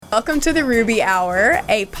Welcome to the Ruby Hour,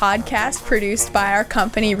 a podcast produced by our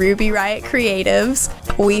company, Ruby Riot Creatives.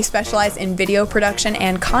 We specialize in video production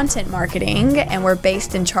and content marketing, and we're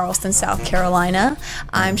based in Charleston, South Carolina.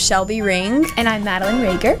 I'm Shelby Ring. And I'm Madeline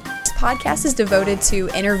Rager. This podcast is devoted to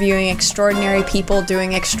interviewing extraordinary people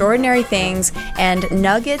doing extraordinary things and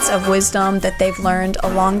nuggets of wisdom that they've learned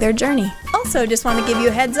along their journey. Also, just want to give you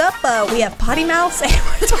a heads up, we have potty mouths and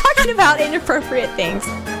we're talking about inappropriate things.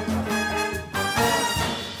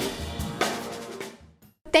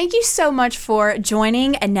 Thank you so much for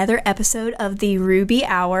joining another episode of the Ruby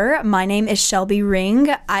Hour. My name is Shelby Ring.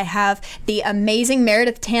 I have the amazing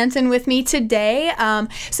Meredith Tanton with me today.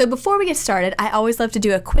 So before we get started, I always love to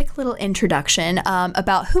do a quick little introduction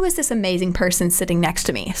about who is this amazing person sitting next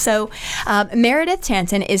to me. So Meredith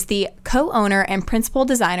Tanton is the co-owner and principal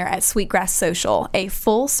designer at Sweetgrass Social, a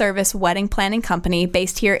full-service wedding planning company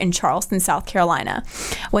based here in Charleston, South Carolina.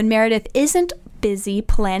 When Meredith isn't busy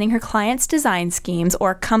planning her clients' design schemes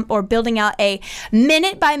or building out a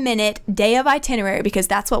minute-by-minute day of itinerary, because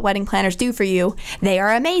that's what wedding planners do for you. They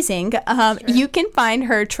are amazing. Sure. You can find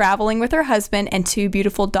her traveling with her husband and two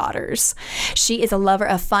beautiful daughters. She is a lover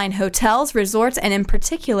of fine hotels, resorts, and in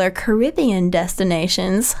particular, Caribbean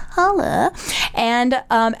destinations. Holla. And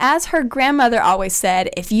as her grandmother always said,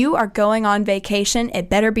 if you are going on vacation, it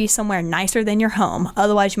better be somewhere nicer than your home.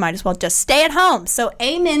 Otherwise, you might as well just stay at home. So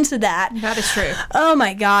amen to that. That is true. Oh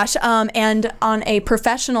my gosh. And on a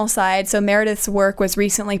professional side, so Meredith's work was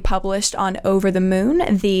recently published on Over the Moon,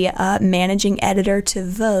 the managing editor to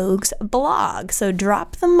Vogue's blog. So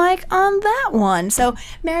drop the mic on that one. So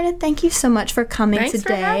Meredith, thank you so much for coming today. Thanks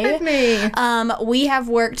for having me. We have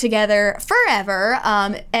worked together forever.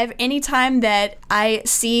 Anytime that I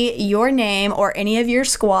see your name or any of your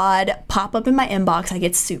squad pop up in my inbox, I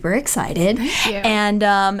get super excited. Thank you.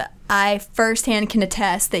 And I firsthand can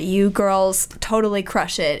attest that you girls totally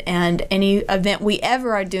crush it, and any event we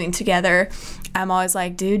ever are doing together, I'm always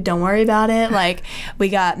like, dude, don't worry about it. Like, we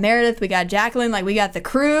got Meredith, we got Jacqueline, like, we got the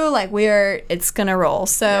crew, like, it's gonna roll.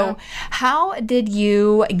 So How did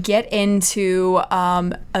you get into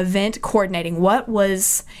event coordinating? What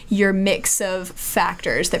was your mix of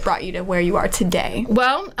factors that brought you to where you are today?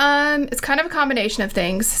 Well, it's kind of a combination of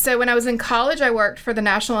things. So when I was in college, I worked for the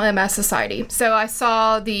National MS Society. So I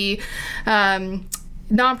saw the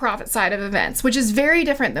nonprofit side of events, which is very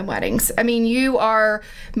different than weddings. I mean, you are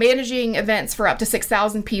managing events for up to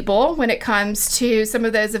 6,000 people. When it comes to some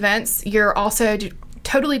of those events, you're also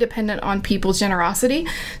totally dependent on people's generosity.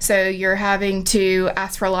 So you're having to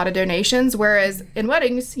ask for a lot of donations, whereas in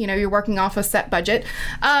weddings, you're working off a set budget.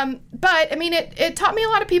 But I mean, it taught me a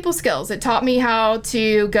lot of people skills. It taught me how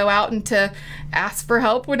to go out and to ask for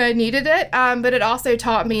help when I needed it. But it also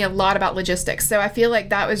taught me a lot about logistics. So I feel like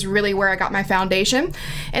that was really where I got my foundation.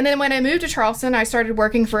 And then when I moved to Charleston, I started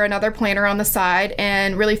working for another planner on the side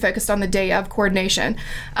and really focused on the day of coordination.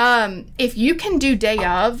 If you can do day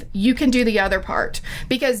of, you can do the other part.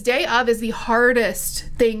 Because day of is the hardest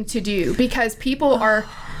thing to do, because people are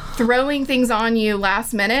throwing things on you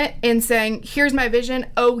last minute and saying, here's my vision.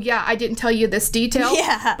 Oh yeah, I didn't tell you this detail,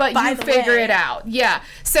 but you figure it out. Yeah.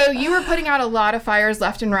 So you were putting out a lot of fires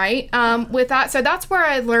left and right with that. So that's where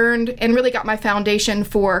I learned and really got my foundation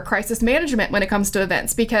for crisis management when it comes to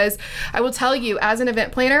events, because I will tell you, as an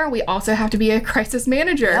event planner, we also have to be a crisis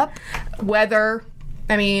manager. Weather,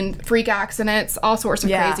 freak accidents, all sorts of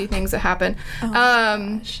crazy things that happen.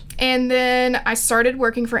 And then I started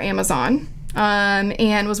working for Amazon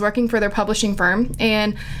and was working for their publishing firm.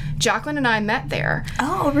 And Jacqueline and I met there.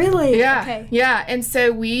 Oh, really? Yeah. Okay. Yeah. And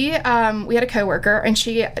so we had a coworker, and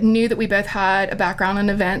she knew that we both had a background in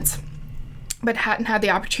events, but hadn't had the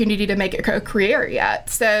opportunity to make it a career yet.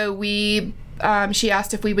 So she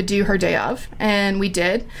asked if we would do her day of, and we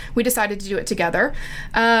did. We decided to do it together.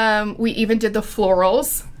 We even did the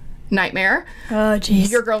florals. Nightmare. Oh, geez.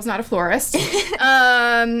 Your girl's not a florist.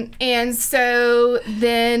 And so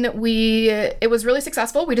then it was really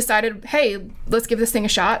successful. We decided, hey, let's give this thing a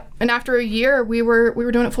shot. And after a year, we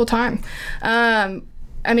were doing it full time.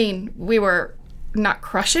 We were not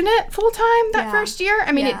crushing it full time that first year.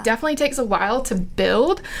 It definitely takes a while to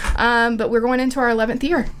build, but we're going into our 11th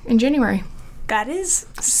year in January. That is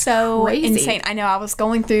so crazy. Insane. I know, I was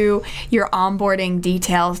going through your onboarding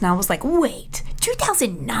details and I was like, wait,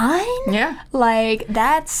 2009? Yeah. Like,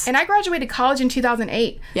 that's... And I graduated college in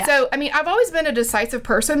 2008. Yeah. So, I've always been a decisive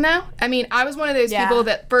person, though. I was one of those people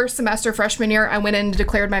that first semester freshman year, I went in and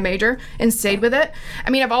declared my major and stayed with it.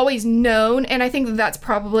 I've always known, and I think that's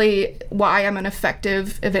probably why I'm an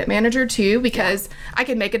effective event manager, too, because I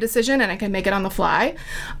can make a decision and I can make it on the fly.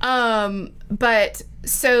 But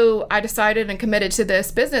so I decided and committed to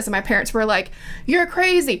this business, and my parents were like, "You're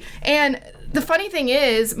crazy." And the funny thing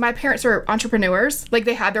is, my parents are entrepreneurs. Like,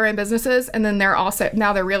 they had their own businesses, and then now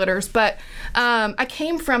they're realtors. But I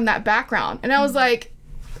came from that background, and I was like,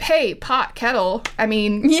 hey, pot, kettle. I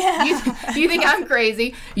mean, you think I'm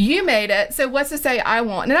crazy. You made it. So what's to say I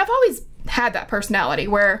won't? And I've always had that personality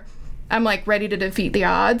where I'm like ready to defeat the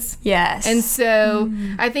odds. Yes. And so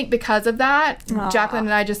I think because of that, Jacqueline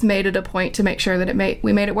and I just made it a point to make sure that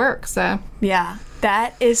we made it work. So yeah,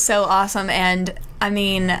 that is so awesome. And I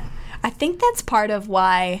mean, I think that's part of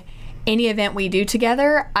why any event we do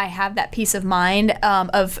together, I have that peace of mind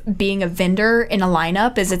of being a vendor in a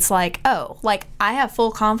lineup. Is it's like, oh, like I have full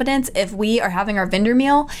confidence if we are having our vendor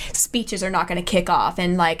meal, speeches are not going to kick off,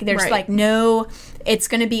 and like there's like no, it's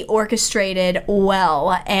going to be orchestrated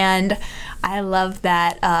well. And I love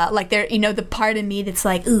that. Like there, the part of me that's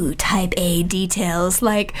like, ooh, type A details,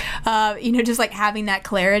 like just like having that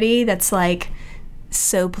clarity that's like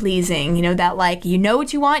so pleasing, that like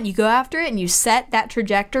what you want, you go after it, and you set that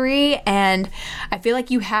trajectory. And I feel like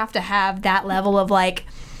you have to have that level of like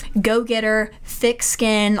go-getter, thick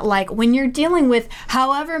skin, like when you're dealing with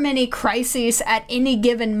however many crises at any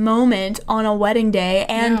given moment on a wedding day,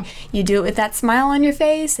 and you do it with that smile on your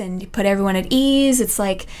face and you put everyone at ease. It's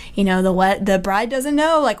like, the bride doesn't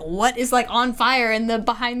know like what is like on fire in the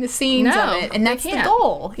behind the scenes of it, and that's the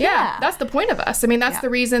goal. Yeah, that's the point of us. I mean, that's the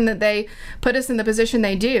reason that they put us in the position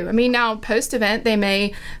they do. I mean, now post-event they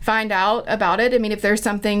may find out about it. I mean, if there's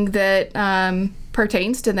something that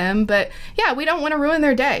pertains to them, but yeah, we don't want to ruin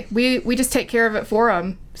their day. We just take care of it for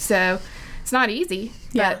them. So it's not easy,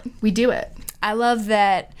 but we do it. I love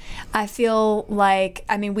that. I feel like,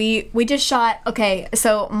 I mean, we just shot,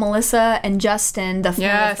 so Melissa and Justin, the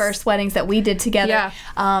first weddings that we did together.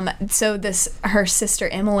 So her sister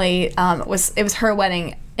Emily, it was her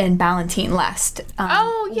wedding in Ballantine last week,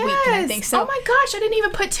 I think. So, oh my gosh, I didn't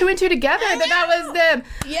even put two and two together that was them.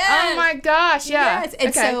 Yes. Oh my gosh, yeah. Yes.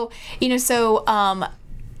 And so,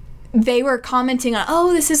 they were commenting on,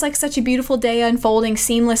 oh, this is like such a beautiful day unfolding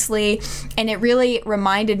seamlessly. And it really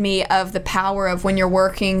reminded me of the power of when you're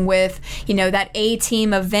working with, that A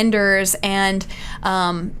team of vendors, and,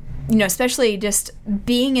 especially just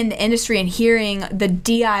being in the industry and hearing the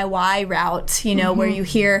DIY route, where you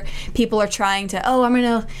hear people are trying to, I'm going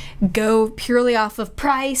to go purely off of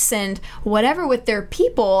price and whatever with their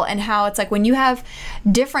people, and how it's like when you have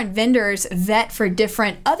different vendors vet for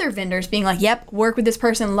different other vendors being like, yep, work with this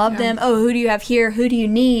person, love them. Oh, who do you have here? Who do you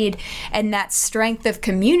need? And that strength of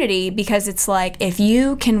community, because it's like if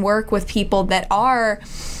you can work with people that are,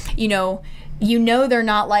 they're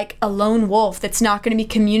not like a lone wolf that's not going to be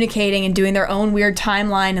communicating and doing their own weird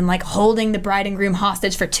timeline and like holding the bride and groom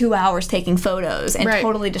hostage for 2 hours taking photos and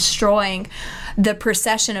totally destroying the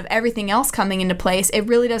procession of everything else coming into place. It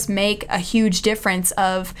really does make a huge difference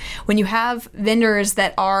of when you have vendors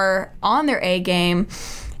that are on their A game.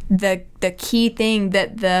 The key thing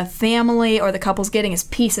that the family or the couple's getting is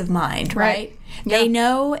peace of mind, right? They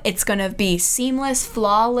know it's going to be seamless,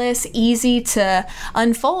 flawless, easy to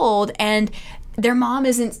unfold, and their mom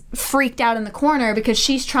isn't freaked out in the corner because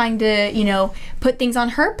she's trying to, put things on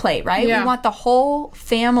her plate, right? We want the whole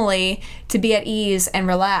family to be at ease and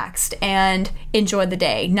relaxed and enjoy the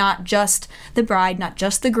day, not just the bride, not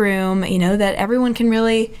just the groom, that everyone can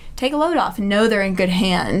really take a load off and know they're in good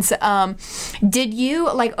hands. Did you,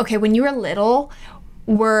 when you were little,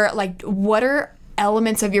 what are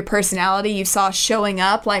elements of your personality you saw showing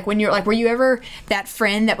up, like when you're like, were you ever that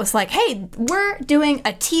friend that was like, hey, we're doing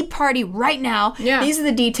a tea party right now, these are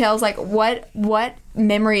the details, like what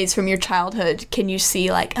memories from your childhood can you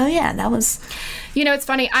see like, oh yeah, that was, it's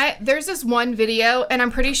funny, there's this one video, and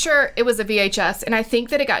I'm pretty sure it was a VHS, and I think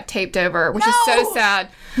that it got taped over, which is so sad.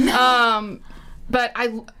 But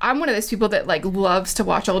I'm one of those people that like loves to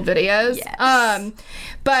watch old videos.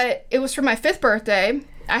 But it was for my 5th birthday.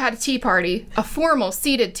 I had a tea party, a formal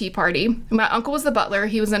seated tea party. My uncle was the butler.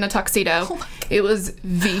 He was in a tuxedo. It was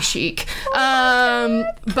V-chic.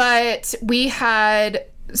 But we had,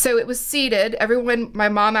 so it was seated. Everyone, my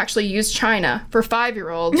mom actually used china for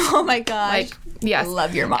 5-year-olds. Oh my gosh. Like, yes. I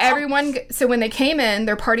love your mom. Everyone, so when they came in,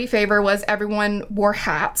 their party favor was everyone wore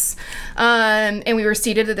hats. And we were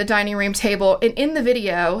seated at the dining room table. And in the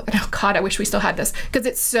video, and oh God, I wish we still had this because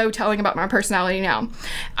it's so telling about my personality now.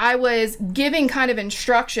 I was giving kind of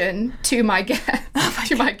instruction to my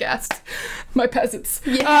guests, my peasants.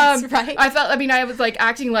 Yes, right. I was like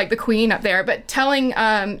acting like the queen up there, but telling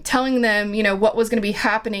them, what was going to be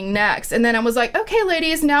happening next. And then I was like, okay,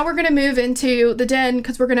 ladies, now we're going to move into the den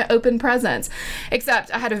because we're going to open presents.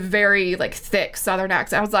 except I had a very like thick Southern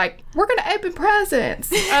accent. I was like, we're going to open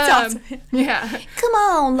presents. Awesome. Yeah. Come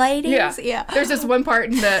on, ladies. Yeah. There's this one part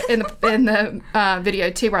in the video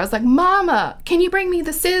too where I was like, Mama, can you bring me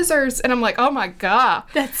the scissors? And I'm like, oh my God.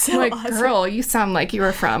 That's so like, awesome. Girl, you sound like you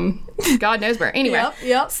were from God knows where. Anyway.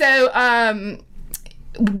 Yep. So,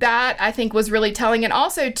 that I think was really telling. And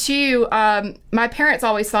also too, my parents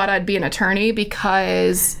always thought I'd be an attorney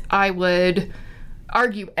because I would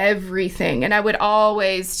argue everything, and I would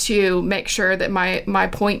always to make sure that my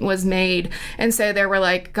point was made. And so they were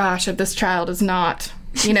like, gosh, if this child is not,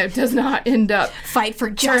 does not end up fight for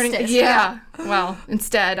justice. Yeah. Well,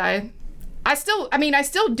 instead I still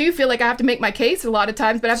do feel like I have to make my case a lot of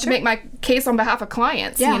times, but I have to make my case on behalf of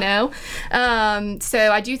clients, So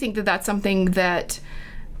I do think that that's something that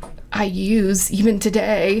I use even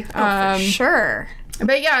today. For sure.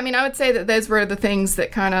 But yeah, I would say that those were the things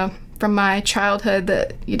that kind of from my childhood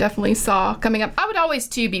that you definitely saw coming up. I would always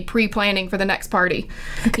too be pre-planning for the next party.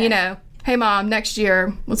 Okay. Hey mom, next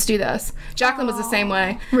year let's do this. Jacqueline was the same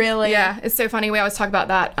way. Really? Yeah, it's so funny. We always talk about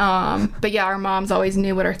that. But yeah, our moms always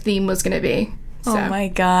knew what our theme was going to be. So. Oh my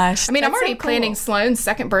gosh. I'm already planning Sloane's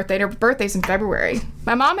second birthday. Her birthday's in February.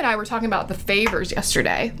 My mom and I were talking about the favors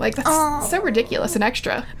yesterday. Like, that's so ridiculous and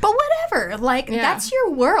extra. But whatever. Like, that's your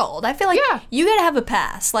world. I feel like you gotta have a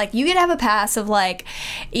pass. Like, you gotta have a pass of, like,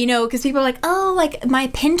 because people are like, oh, like, my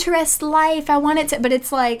Pinterest life, I want it to, but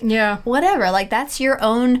it's like, whatever. Like, that's your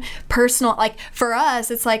own personal, like, for us,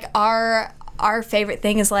 it's like our favorite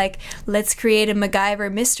thing is like, let's create a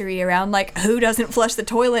MacGyver mystery around like who doesn't flush the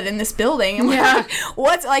toilet in this building. And like,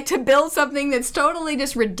 what's like to build something that's totally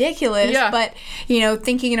just ridiculous. But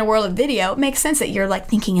thinking in a world of video, it makes sense that you're like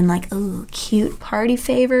thinking in like, oh, cute party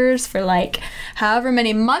favors for like however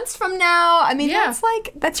many months from now.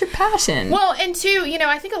 That's your passion. Well, and two,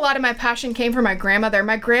 I think a lot of my passion came from my grandmother.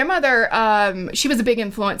 My grandmother, she was a big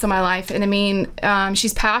influence on my life, and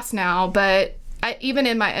she's passed now, but even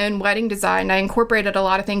in my own wedding design, I incorporated a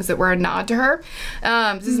lot of things that were a nod to her.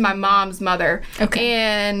 This is my mom's mother. Okay.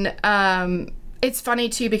 And it's funny,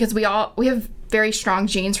 too, because we have very strong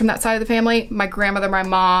genes from that side of the family. My grandmother, my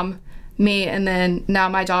mom, me, and then now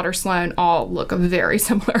my daughter, Sloane, all look very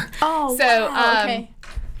similar. Oh, so, wow. Okay.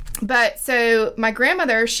 But so my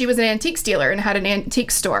grandmother, she was an antique dealer and had an antique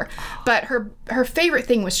store. But her favorite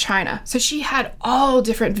thing was china. So she had all of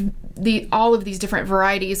these different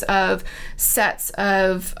varieties of sets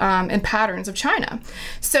of and patterns of china.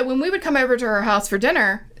 So when we would come over to her house for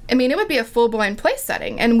dinner, it would be a full-blown place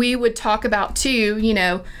setting, and we would talk about too,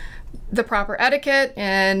 the proper etiquette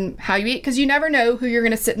and how you eat, because you never know who you're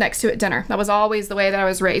going to sit next to at dinner. That was always the way that I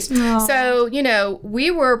was raised. Aww. So,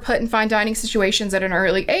 we were put in fine dining situations at an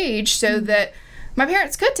early age so that my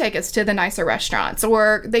parents could take us to the nicer restaurants,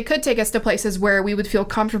 or they could take us to places where we would feel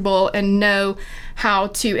comfortable and know how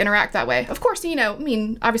to interact that way. Of course,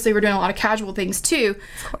 obviously we're doing a lot of casual things too,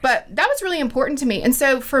 but that was really important to me. And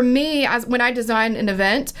so for me, when I design an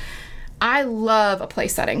event, I love a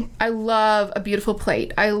place setting. I love a beautiful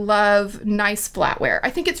plate. I love nice flatware.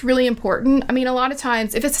 I think it's really important. A lot of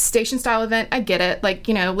times, if it's a station style event, I get it. Like,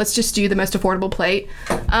 let's just do the most affordable plate.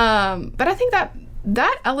 But I think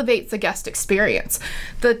that elevates the guest experience.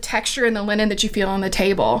 The texture and the linen that you feel on the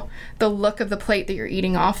table, the look of the plate that you're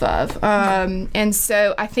eating off of. And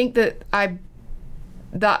so I think that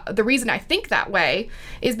the reason I think that way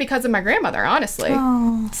is because of my grandmother, honestly.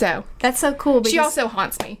 Oh, so that's so cool. She also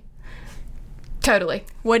haunts me. Totally.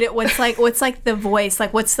 What's like the voice?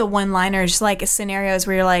 Like, what's the one-liners? Like scenarios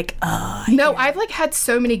where you're like, oh. No, I've like had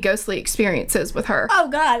so many ghostly experiences with her. Oh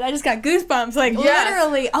God, I just got goosebumps. Like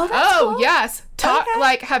literally. Oh, that's cool. Yes.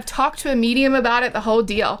 Have talked to a medium about it. The whole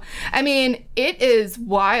deal. It is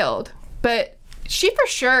wild, but she for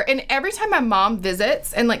sure. And every time my mom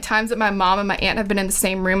visits, and like times that my mom and my aunt have been in the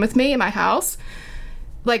same room with me in my house,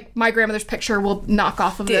 like my grandmother's picture will knock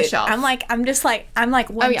off of the shelf. I'm like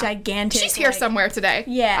one gigantic. She's here somewhere today.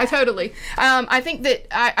 Yeah, I totally. I think that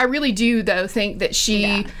I really do though think that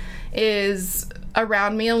she is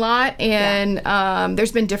around me a lot, and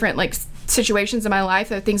there's been different like situations in my life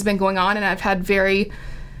that things have been going on, and I've had very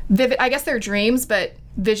vivid. I guess they're dreams, but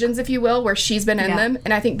visions, if you will, where she's been in them,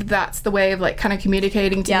 and I think that's the way of like kind of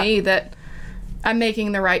communicating to me that I'm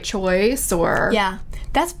making the right choice. Or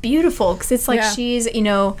that's beautiful, because it's like she's,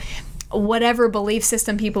 whatever belief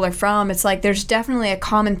system people are from, it's like there's definitely a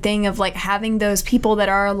common thing of like having those people that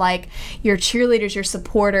are like your cheerleaders, your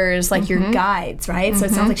supporters, like your guides, right? So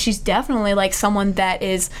it sounds like she's definitely like someone that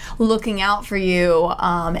is looking out for you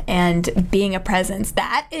and being a presence.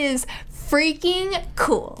 That is freaking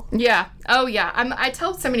cool. Yeah. Oh, yeah. I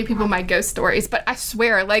tell so many people my ghost stories, but I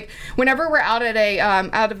swear, like, whenever we're out at a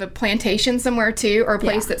out of a plantation somewhere too, or a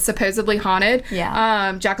place that's supposedly haunted,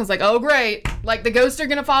 Jacqueline's like, "Oh, great! Like the ghosts are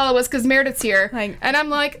gonna follow us because Meredith's here," and I'm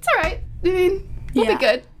like, "It's all right. I mean, we'll be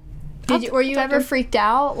good." Were you ever freaked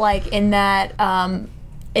out, like in that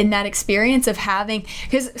experience of having?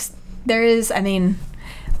 Because there is, I mean,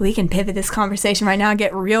 we can pivot this conversation right now and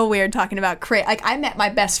get real weird talking about like I met my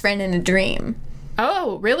best friend in a dream.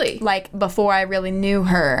 Oh, really? Like before I really knew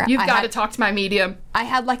her. You've got to talk to my medium. I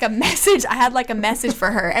had like a message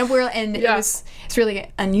for her, and it's really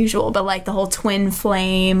unusual, but like the whole twin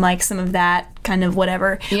flame, like some of that kind of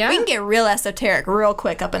whatever. Yeah. We can get real esoteric real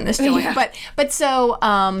quick up in this joint. Yeah. But so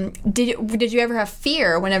did you ever have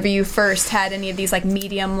fear whenever you first had any of these like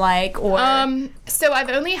medium like or so I've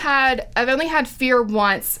only had fear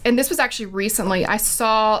once, and this was actually recently. I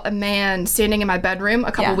saw a man standing in my bedroom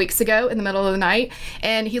a couple weeks ago in the middle of the night,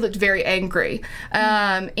 and he looked very angry.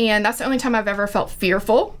 And that's the only time I've ever felt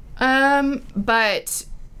fearful. But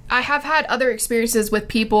I have had other experiences with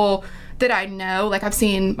people that I know. Like I've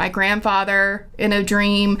seen my grandfather in a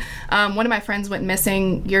dream. One of my friends went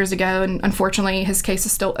missing years ago, and unfortunately his case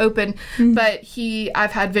is still open. But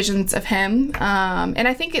I've had visions of him, and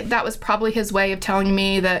I think that was probably his way of telling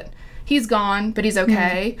me that he's gone, but he's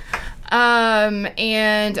okay.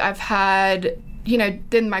 And I've had,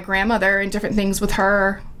 then my grandmother and different things with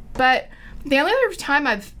her. But the only other time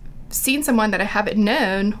I've seen someone that I haven't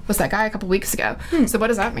known was that guy a couple weeks ago. So what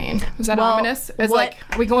does that mean? Is that ominous? It's like,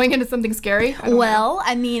 are we going into something scary?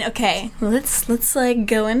 I mean, okay, let's like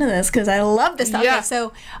go into this because I love this stuff. Yeah.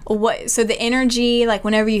 Okay, so the energy, like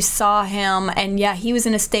whenever you saw him, and he was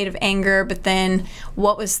in a state of anger, but then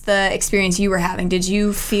what was the experience you were having? Did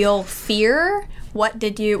you feel fear? What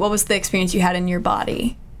was the experience you had in your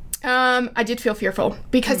body? I did feel fearful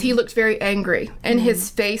because he looked very angry, and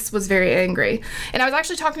his face was very angry. And I was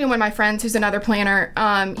actually talking to one of my friends who's another planner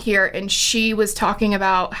here, and she was talking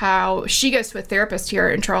about how she goes to a therapist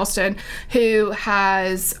here in Charleston who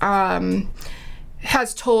has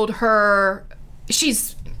told her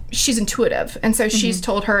she's intuitive, and so she's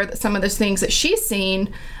told her that some of those things that she's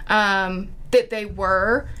seen that they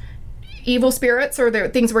were evil spirits or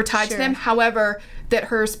things were tied to them. However, that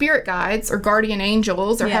her spirit guides or guardian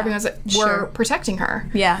angels or having us were protecting her.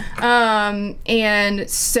 Yeah. And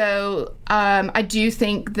so I do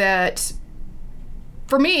think that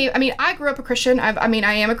for me, I mean, I grew up a Christian. I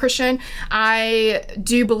am a Christian. I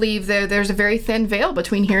do believe that there's a very thin veil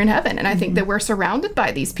between here and heaven, and I think that we're surrounded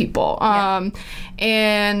by these people.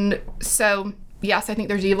 And so, yes, I think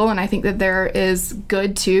there's evil, and I think that there is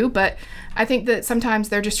good too, but I think that sometimes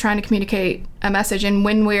they're just trying to communicate a message. And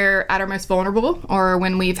when we're at our most vulnerable, or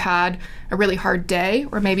when we've had a really hard day,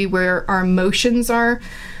 or maybe where our emotions are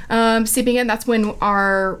seeping in, that's when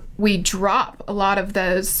we drop a lot of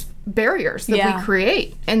those barriers that we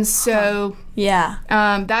create. And so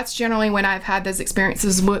that's generally when I've had those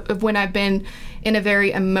experiences of when I've been in a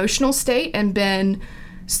very emotional state and been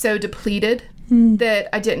so depleted that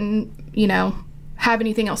I didn't, have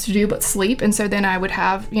anything else to do but sleep. And so then I would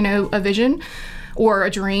have, a vision or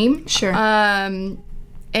a dream. Sure. And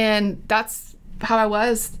that's how I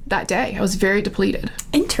was that day. I was very depleted.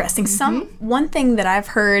 Interesting. One thing that I've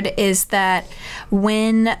heard is that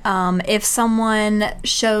when if someone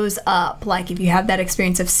shows up, like if you have that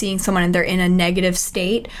experience of seeing someone and they're in a negative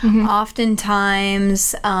state,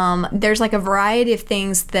 oftentimes there's like a variety of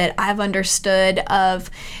things that I've understood of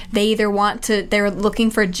they either they're looking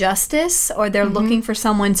for justice, or they're looking for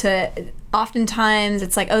someone to. Oftentimes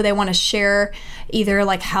it's like, they want to share either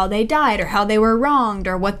like how they died or how they were wronged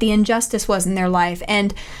or what the injustice was in their life.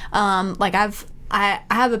 And like I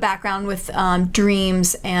have a background with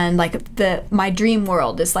dreams, and like my dream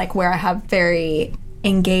world is like where I have very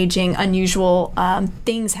engaging, unusual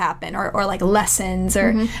things happen, or like lessons,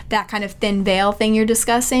 or that kind of thin veil thing you're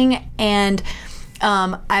discussing. And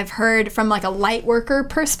I've heard from like a light worker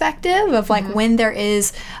perspective of like when there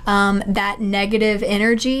is that negative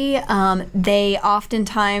energy, they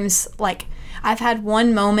oftentimes like I've had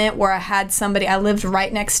one moment where I lived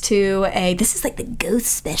right next to this is like the ghost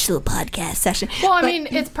special podcast session. Well, I mean,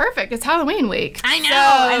 it's perfect. It's Halloween week. I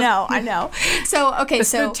know. So, okay, the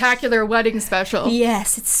spectacular wedding special.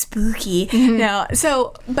 Yes, it's spooky. No,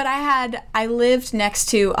 but I lived next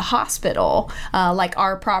to a hospital, like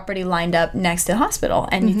our property lined up next to a hospital.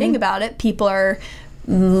 And you think about it, people are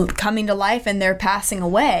coming to life and they're passing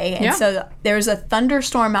away. And so there's a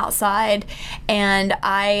thunderstorm outside, and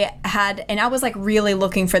I was like really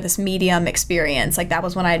looking for this medium experience. Like that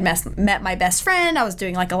was when I had met my best friend. I was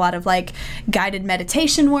doing like a lot of like guided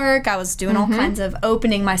meditation work. I was doing all kinds of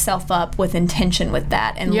opening myself up with intention with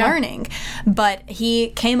that and learning. But he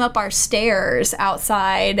came up our stairs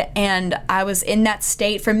outside, and I was in that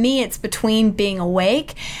state. For me, it's between being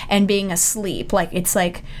awake and being asleep. Like it's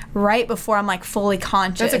like right before I'm like fully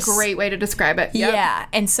conscious. That's a great way to describe it. Yep. Yeah.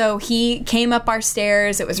 And so he came up our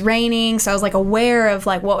stairs. It was raining, so I was like aware of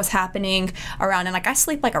like what was happening around, and like I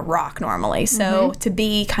sleep like a rock normally, so to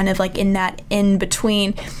be kind of like in that in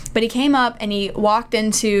between. But he came up and he walked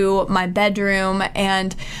into my bedroom,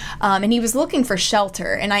 and he was looking for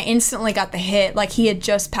shelter, and I instantly got the hit like he had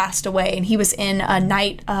just passed away, and he was in a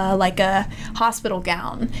night like a hospital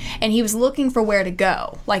gown, and he was looking for where to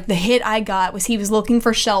go. Like the hit I got was he was looking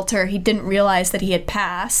for shelter. He didn't realize that he had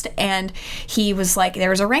passed, and he was like, there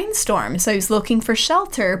was a rainstorm, so he was looking for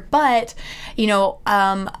shelter. But you know,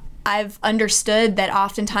 I've understood that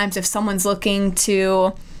oftentimes if someone's looking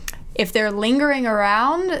to, if they're lingering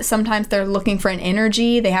around, sometimes they're looking for an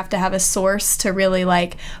energy. They have to have a source to really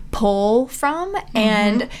like pull from.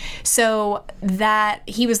 And so that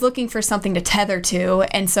he was looking for something to tether to.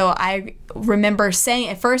 And so I remember saying,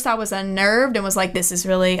 at first I was unnerved and was like, this is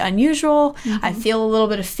really unusual. I feel a little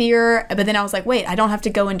bit of fear. But then I was like, wait, I don't have to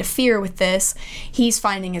go into fear with this. He's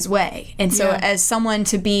finding his way. And so as someone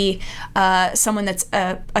to be someone that's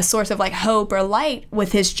a source of like hope or light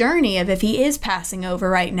with his journey of if he is passing over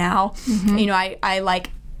right now, you know, I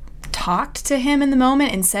like talked to him in the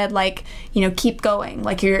moment and said like, you know, keep going.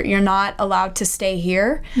 Like you're not allowed to stay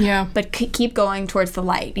here. Yeah. But keep going towards the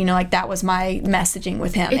light. You know, like that was my messaging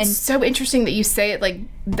with him. It's so interesting that you say it like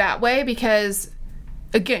that way, because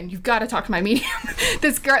again, you've got to talk to my medium.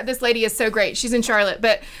 This lady is so great. She's in Charlotte,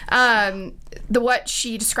 but what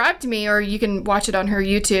she described to me, or you can watch it on her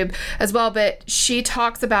YouTube as well, but she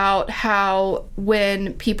talks about how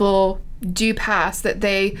when people do pass, that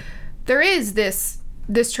there is this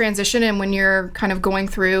transition, and when you're kind of going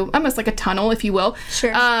through almost like a tunnel, if you will.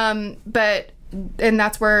 Sure. And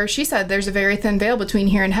that's where she said there's a very thin veil between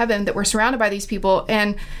here and heaven, that we're surrounded by these people.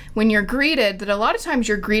 And when you're greeted, that a lot of times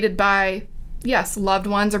you're greeted by, yes, loved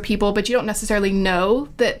ones or people, but you don't necessarily know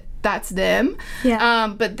that that's them.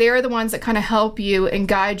 Yeah. But they're the ones that kind of help you and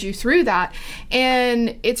guide you through that.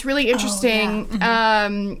 And it's really interesting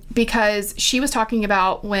because she was talking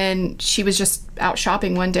about when she was just out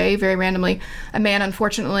shopping one day, very randomly, a man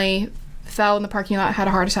unfortunately fell in the parking lot, had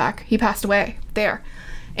a heart attack. He passed away there.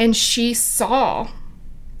 And she saw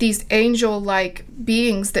these angel-like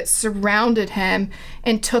beings that surrounded him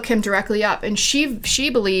and took him directly up. And she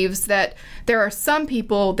believes that there are some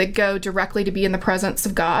people that go directly to be in the presence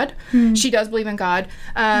of God. She does believe in God.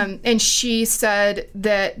 And she said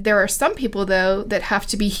that there are some people, though, that have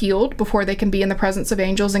to be healed before they can be in the presence of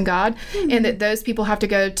angels and God. And that those people have to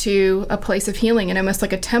go to a place of healing, and almost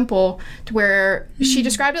like a temple, to where she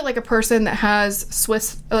described it like a person that has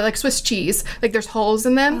Swiss cheese. Like there's holes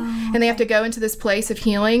in them, and they have to go into this place of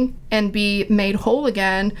healing and be made whole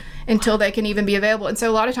again until they can even be available. And so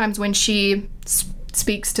a lot of times when she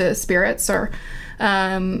speaks to spirits, or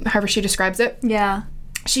however she describes it,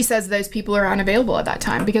 she says those people are unavailable at that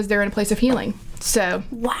time because they're in a place of healing. So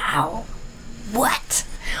wow, what?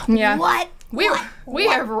 Yeah, what? We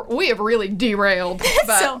have really derailed.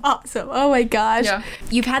 But so awesome! Oh my gosh! Yeah.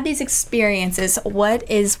 You've had these experiences. What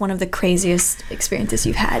is one of the craziest experiences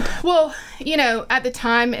you've had? Well, you know, at the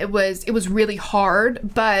time it was really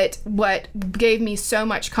hard. But what gave me so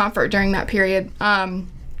much comfort during that period, I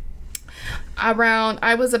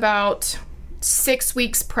was about 6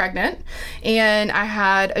 weeks pregnant, and I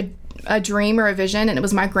had a dream or a vision, and it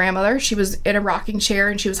was my grandmother. She was in a rocking chair,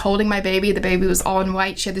 and she was holding my baby. The baby was all in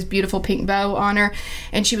white. She had this beautiful pink bow on her,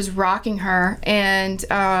 and she was rocking her. And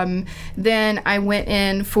then I went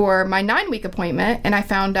in for my 9-week appointment, and I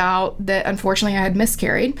found out that unfortunately I had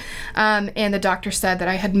miscarried. And the doctor said that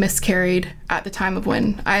I had miscarried at the time of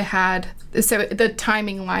when I had, so the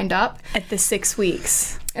timing lined up at the 6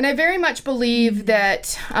 weeks. And I very much believe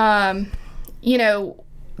that, you know,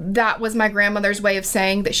 that was my grandmother's way of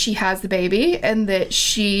saying that she has the baby and that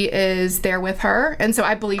she is there with her. And so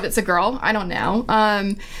I believe it's a girl. I don't know.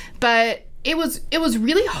 But it was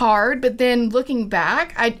really hard. But then looking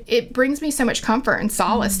back, it brings me so much comfort and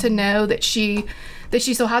solace to know that she that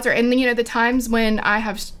she still has her. And, the times when I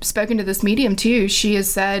have spoken to this medium too, she has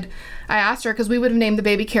said, I asked her, because we would have named the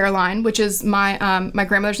baby Caroline, which is my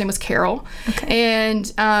grandmother's name was Carol. Okay. And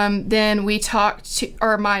then we talked to,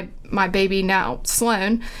 or my baby now,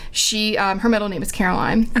 Sloan, she, her middle name is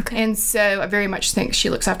Caroline. Okay. And so I very much think she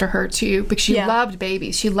looks after her too, because she loved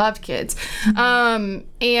babies. She loved kids.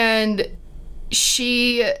 And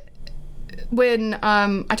she, when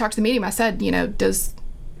I talked to the medium, I said, does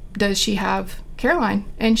she have Caroline?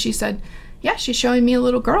 And she said, yeah, she's showing me a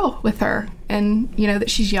little girl with her, and that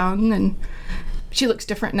she's young and she looks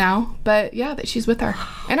different now, but yeah, that she's with her.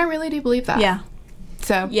 And I really do believe that. Yeah.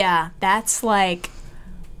 So yeah, that's like,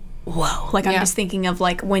 whoa. Like, I'm just thinking of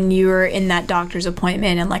like when you were in that doctor's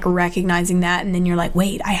appointment and like recognizing that, and then you're like,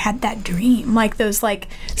 wait, I had that dream. Like those like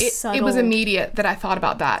subtle... It was immediate that I thought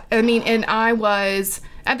about that. I mean, and I was,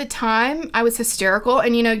 at the time, I was hysterical.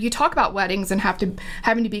 And you talk about weddings and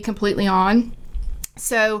having to be completely on.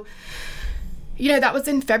 So that was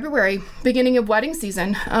in February, beginning of wedding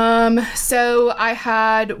season. So I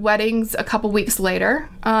had weddings a couple weeks later.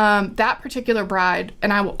 That particular bride,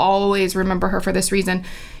 and I will always remember her for this reason,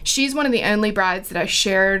 she's one of the only brides that I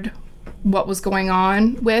shared what was going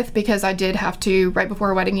on with, because I did have to, right before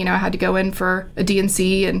a wedding, I had to go in for a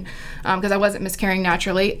D&C, and because I wasn't miscarrying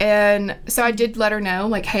naturally. And so I did let her know,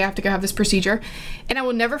 like, hey, I have to go have this procedure. And I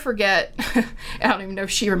will never forget, I don't even know if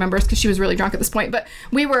she remembers because she was really drunk at this point, but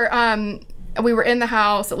we were in the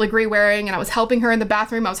house at Legree wearing, and I was helping her in the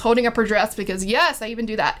bathroom. I was holding up her dress because, yes, I even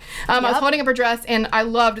do that. I was holding up her dress, and I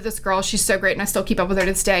loved this girl. She's so great, and I still keep up with her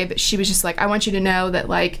to this day. But she was just like, I want you to know that,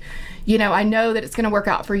 like, I know that it's going to work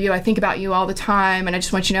out for you. I think about you all the time, and I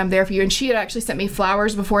just want you to know I'm there for you. And she had actually sent me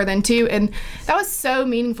flowers before then, too. And that was so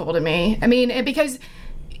meaningful to me. I mean, because,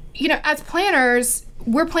 as planners,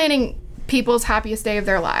 we're planning people's happiest day of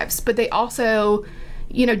their lives. But they also...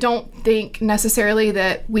 don't think necessarily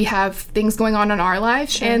that we have things going on in our life.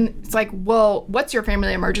 Sure. And it's like, well, what's your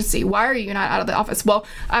family emergency? Why are you not out of the office? Well,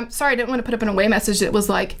 I'm sorry, I didn't want to put up an away message that was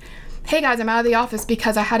like, hey guys, I'm out of the office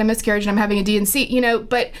because I had a miscarriage and I'm having a D&C,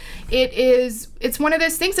 but it's one of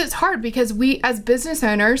those things that's hard, because we, as business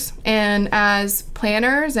owners and as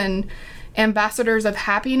planners and ambassadors of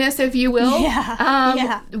happiness, if you will,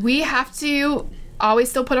 we have to always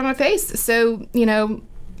still put on a face. So,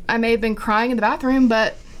 I may have been crying in the bathroom,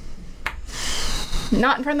 but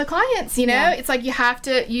not in front of the clients, It's like you have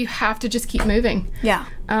to just keep moving. Yeah.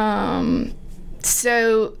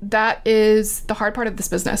 So that is the hard part of this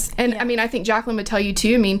business. And I mean, I think Jacqueline would tell you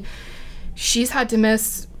too. I mean, she's had to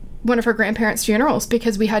miss one of her grandparents' funerals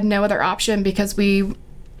because we had no other option, because we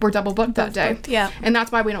were double booked that day. Yeah. And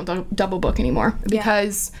that's why we don't double book anymore,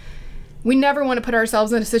 because we never want to put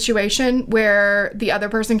ourselves in a situation where the other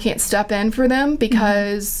person can't step in for them,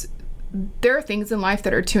 because there are things in life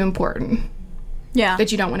that are too important. Yeah.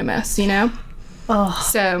 That you don't want to miss, Oh.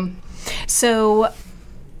 So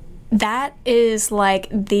that is like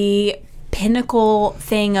the pinnacle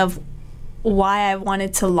thing of why I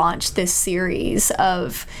wanted to launch this series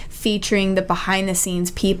of featuring the behind the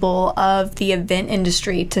scenes people of the event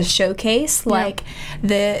industry to showcase like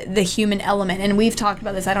the human element. And we've talked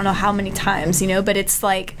about this, I don't know how many times, but it's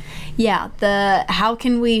like, how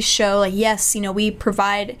can we show, like, yes, we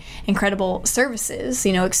provide incredible services,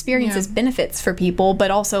 experiences, benefits for people,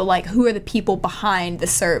 but also like, who are the people behind the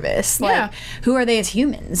service? Like, who are they as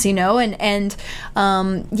humans, and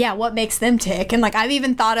what makes them tick? And like, I've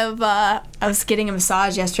even thought of, I was getting a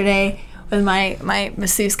massage yesterday with my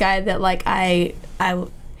masseuse guy that like I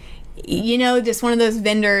just one of those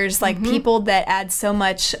vendors, like people that add so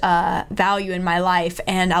much value in my life.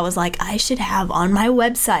 And I was like, I should have on my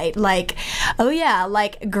website, like,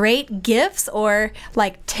 like great gifts or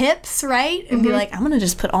like tips, right? And be like, I'm going to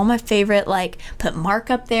just put all my favorite, like put Mark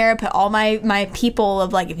up there, put all my people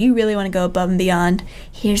of like, if you really want to go above and beyond,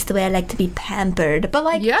 here's the way I like to be pampered. But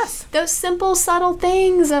like, those simple, subtle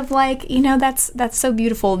things of like, that's so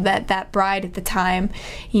beautiful that bride at the time,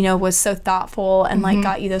 was so thoughtful and like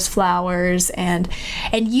got you those flowers and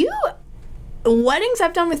you, weddings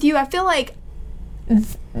I've done with you, I feel like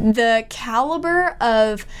the caliber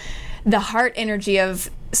of the heart energy of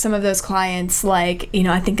some of those clients, like,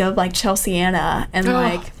 I think of like Chelsea Anna and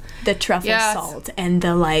like the truffle salt and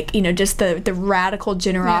the like, just the radical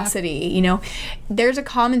generosity, there's a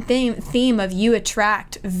common theme of you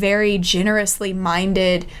attract very generously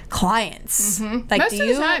minded clients. Like, most of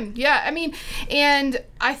the time. Yeah. I mean, and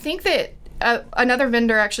I think that another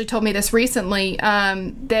vendor actually told me this recently.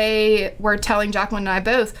 They were telling Jacqueline and I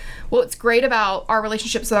both, what's great about our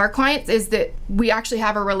relationships with our clients is that we actually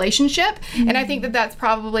have a relationship. And I think that that's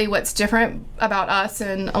probably what's different about us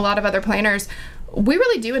and a lot of other planners. we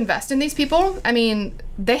really do invest in these people. I mean,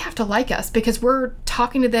 they have to like us because we're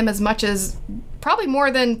talking to them as much as, probably more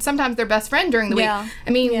than sometimes their best friend during the week. I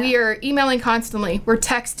mean, we are emailing constantly. We're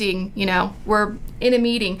texting, we're in a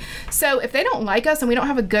meeting. So if they don't like us and we don't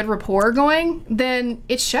have a good rapport going, then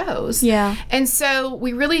it shows. Yeah. And so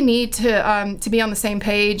we really need to be on the same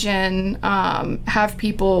page and have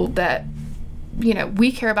people that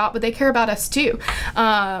we care about, but they care about us too.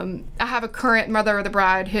 I have a current mother of the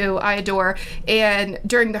bride who I adore, and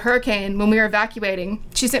during the hurricane, when we were evacuating,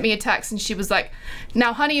 she sent me a text and she was like,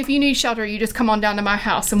 now honey, if you need shelter, you just come on down to my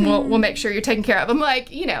house and we'll make sure you're taken care of. I'm like,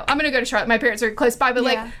 I'm gonna go to Charlotte, my parents are close by, but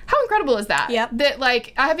like, how incredible is that? Yep. That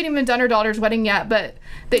like, I haven't even done her daughter's wedding yet, but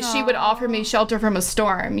that she would offer me shelter from a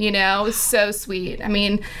storm, so sweet. I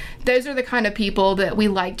mean, those are the kind of people that we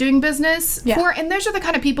like doing business for, and those are the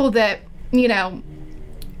kind of people that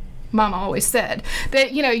Mama always said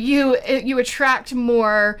that you attract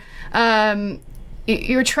more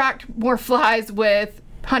flies with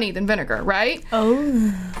honey than vinegar, right?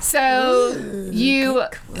 Oh, so you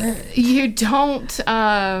don't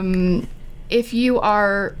if you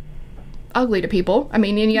are ugly to people. I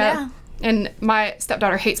mean, and my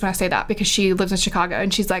stepdaughter hates when I say that because she lives in Chicago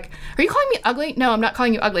and she's like, are you calling me ugly? No, I'm not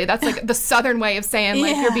calling you ugly. That's like the Southern way of saying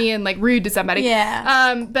like you're being like rude to somebody.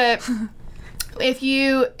 Yeah. But if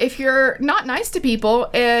you're not nice to people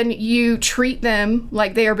and you treat them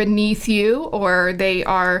like they are beneath you or they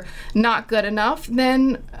are not good enough,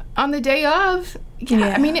 then on the day of,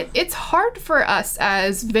 I mean, it's hard for us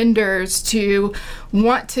as vendors to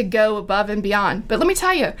want to go above and beyond. But let me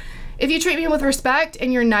tell you, if you treat me with respect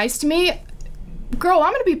and you're nice to me, girl,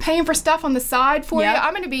 I'm going to be paying for stuff on the side for you.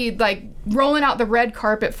 I'm going to be like rolling out the red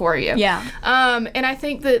carpet for you. Yeah. And I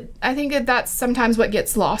think that that's sometimes what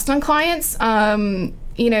gets lost on clients.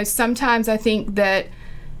 Sometimes I think that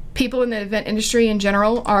people in the event industry in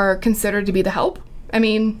general are considered to be the help. I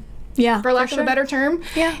mean, for lack of a better term.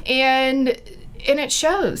 Yeah. And it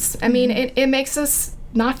shows. I mean, it makes us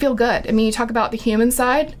not feel good. I mean, you talk about the human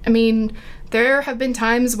side. I mean, there have been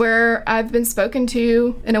times where I've been spoken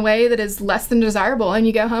to in a way that is less than desirable, and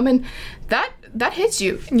you go home and that hits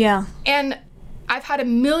you. Yeah. And I've had a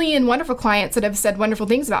million wonderful clients that have said wonderful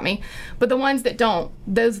things about me, but the ones that don't,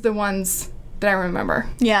 those are the ones that I remember.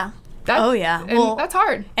 Yeah. Well, that's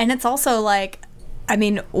hard. And it's also like, I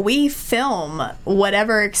mean, we film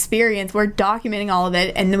whatever experience, we're documenting all of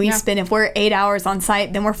it, and then we spend, if we're 8 hours on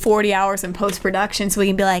site, then we're 40 hours in post-production, so we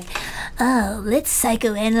can be like, oh, let's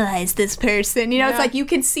psychoanalyze this person. It's like you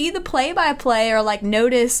can see the play-by-play or like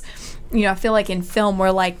notice, I feel like in film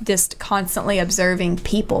we're like just constantly observing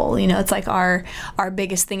people. It's like our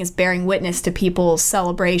biggest thing is bearing witness to people's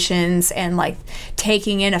celebrations and like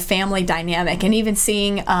taking in a family dynamic, and even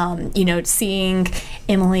seeing seeing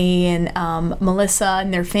Emily and Melissa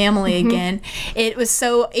and their family again. It was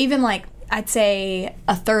so, even like I'd say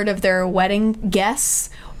a third of their wedding guests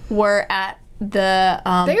were at they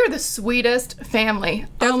are the sweetest family.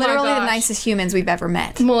 They're literally the nicest humans we've ever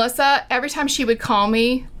met. Melissa, every time she would call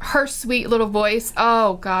me, her sweet little voice,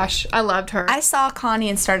 oh gosh, I loved her. I saw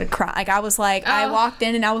Connie and started crying. Like I was like, I walked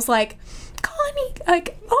in and I was like, Connie,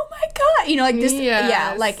 like, oh my God, like this.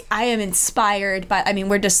 Yeah, like I am inspired by, I mean,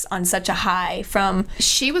 we're just on such a high from.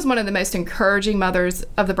 She was one of the most encouraging mothers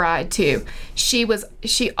of the bride too. She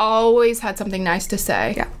always had something nice to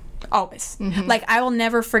say. Yeah. Always. Mm-hmm. Like, I will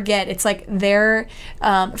never forget. It's like they're,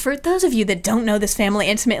 for those of you that don't know this family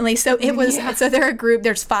intimately, so it was, so they're a group,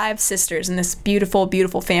 there's 5 sisters in this beautiful,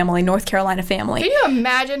 beautiful family, North Carolina family. Can you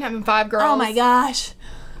imagine having 5 girls? Oh my gosh.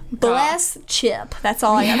 Bless Chip. That's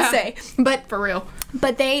all I have to say. But for real.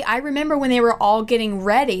 But I remember when they were all getting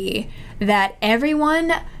ready, that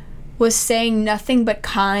everyone was saying nothing but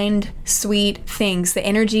kind, sweet things. The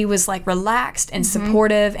energy was like relaxed and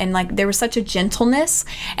supportive, and like there was such a gentleness.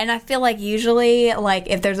 And I feel like usually, like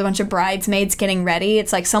if there's a bunch of bridesmaids getting ready,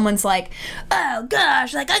 it's like someone's like, oh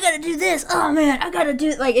gosh, like I gotta do this. Oh man, I gotta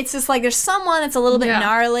do, like it's just like there's someone that's a little bit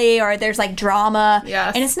gnarly, or there's like drama.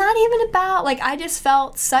 Yes. And it's not even about, like, I just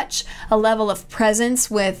felt such a level of presence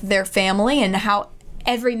with their family and how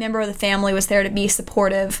every member of the family was there to be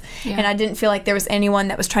supportive, and I didn't feel like there was anyone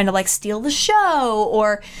that was trying to like steal the show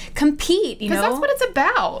or compete, because that's what it's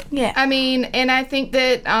about. Yeah. I mean, and I think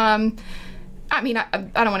that I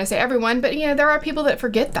don't want to say everyone, but there are people that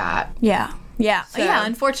forget that. Yeah. Yeah. So. Yeah.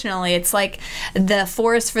 Unfortunately, it's like the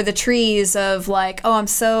forest for the trees of like, oh, I'm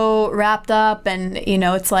so wrapped up, and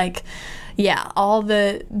it's like, Yeah, all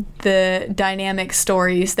the dynamic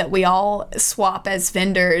stories that we all swap as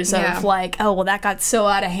vendors of like, oh, well, that got so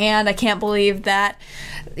out of hand. I can't believe that,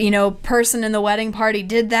 person in the wedding party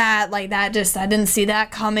did that. Like that I didn't see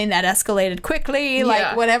that coming. That escalated quickly.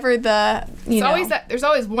 Like whatever there's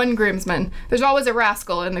always one groomsman. There's always a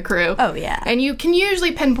rascal in the crew. Oh, yeah. And you can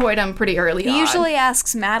usually pinpoint them pretty early on. He usually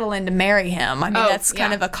asks Madeline to marry him. I mean, that's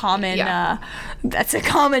kind of a common, that's a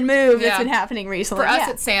common move that's been happening recently. For us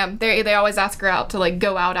at Sam, they always ask her out to like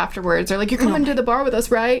go out afterwards. They're like, you're coming to the bar with us,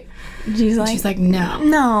 right? She's like,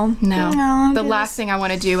 no. The last thing I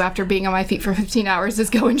want to do after being on my feet for 15 hours is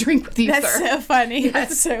go and drink with you, That's sir. so funny.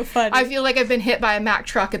 That's so funny. I feel like I've been hit by a Mack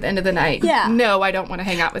truck at the end of the night. Yeah. No, I don't want to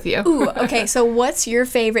hang out with you. Ooh, okay. So what's your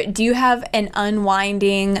favorite? Do you have an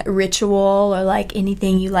unwinding ritual or like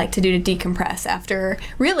anything you like to do to decompress after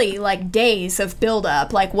really like days of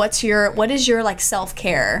buildup? Like what is your like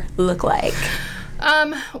self-care look like?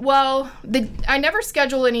 Well, I never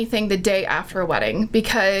schedule anything the day after a wedding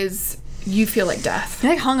because you feel like death.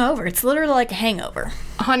 You're like hungover. It's literally like a hangover.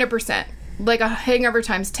 100%. Like a hangover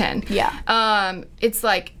times 10. Yeah. It's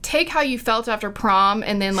like take how you felt after prom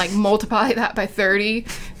and then like multiply that by 30.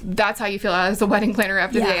 That's how you feel as a wedding planner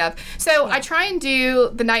after the day of. So I try and do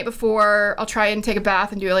the night before. I'll try and take a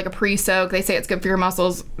bath and do like a pre-soak. They say it's good for your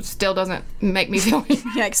muscles. Still doesn't make me feel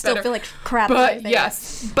I still feel like crap. But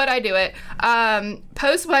yes, but I do it.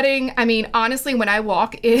 Post wedding, I mean, honestly, when I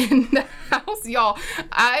walk in the house, y'all,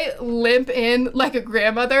 I limp in like a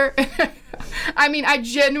grandmother. I mean, I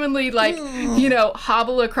genuinely like,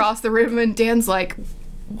 hobble across the room and Dan's like,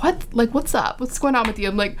 what? Like, what's up? What's going on with you?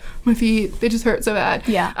 I'm like, my feet, they just hurt so bad.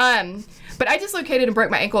 Yeah. But I dislocated and broke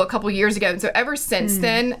my ankle a couple years ago. And so ever since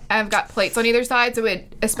then, I've got plates on either side. So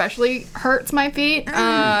it especially hurts my feet.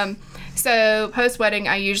 So post-wedding,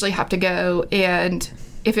 I usually have to go and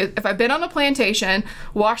if I've been on a plantation,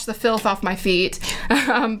 wash the filth off my feet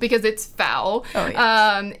because it's foul. Oh,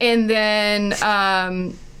 yeah. And then...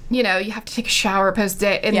 you have to take a shower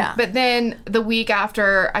post-day. But then the week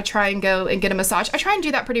after, I try and go and get a massage. I try and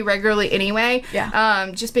do that pretty regularly anyway.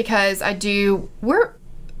 Yeah. Just because a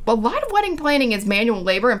lot of wedding planning is manual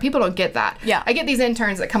labor, and people don't get that. Yeah. I get these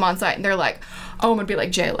interns that come on site, and they're like, oh, I'm going to be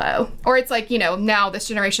like J-Lo. Or it's like, now this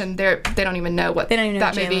generation, they don't even know what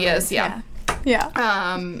that movie is. Yeah.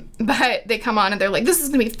 But they come on and they're like, this is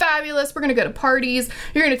gonna be fabulous, we're gonna go to parties,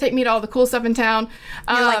 you're gonna take me to all the cool stuff in town.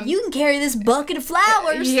 You're like, you can carry this bucket of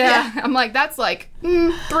flowers. I'm like, that's like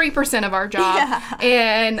 3% of our job.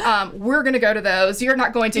 And we're gonna go to those. You're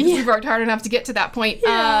not going to because we've worked hard enough to get to that point.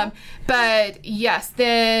 But yes,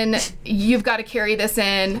 then you've got to carry this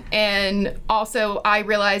in. And also I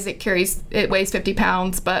realize it weighs 50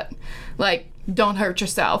 pounds, but like, don't hurt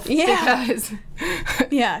yourself. Because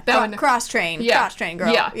cross train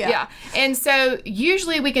girl. Yeah. And so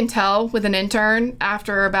usually we can tell with an intern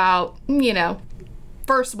after about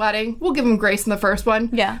first wedding, we'll give them grace in the first one,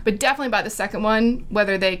 but definitely by the second one,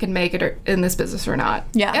 whether they can make it in this business or not.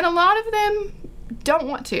 And a lot of them don't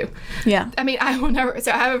want to. I mean, I will never.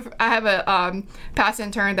 So I have a past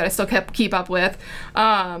intern that I still keep up with.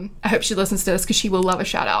 I hope she listens to this because she will love a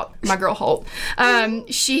shout out. My girl Holt.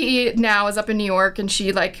 She now is up in New York and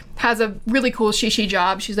she like has a really cool she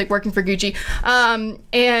job. She's like working for Gucci.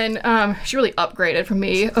 And she really upgraded from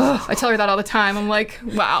me. Ugh, I tell her that all the time. I'm like,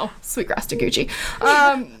 wow, sweetgrass to Gucci.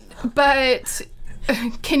 But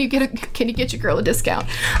can you get your girl a discount?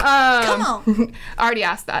 Come on. I already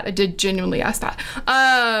asked that. I did genuinely ask that.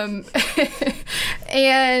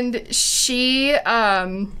 And she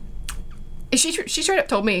straight up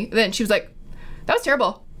told me then, she was like, that was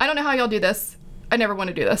terrible. I don't know how y'all do this. I never want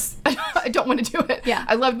to do this. I don't want to do it.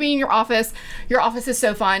 I love being in your office. Your office is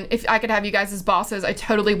so fun. If I could have you guys as bosses, I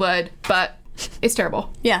totally would, but it's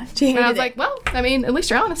terrible. She hated and I was like, well, I mean, at least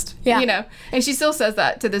you're honest. And she still says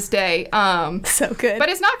that to this day. So good. But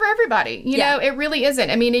it's not for everybody. You know, it really isn't.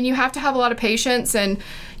 I mean, and you have to have a lot of patience and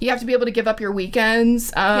you have to be able to give up your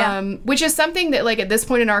weekends, which is something that, like, at this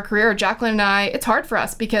point in our career, Jacqueline and I, it's hard for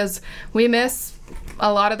us because we miss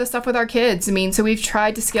a lot of the stuff with our kids. I mean, so we've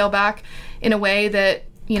tried to scale back in a way that,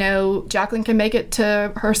 Jacqueline can make it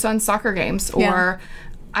to her son's soccer games or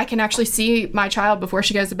I can actually see my child before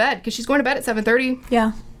she goes to bed because she's going to bed at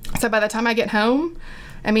 7:30. So by the time I get home,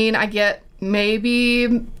 I mean, I get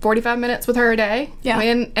maybe 45 minutes with her a day.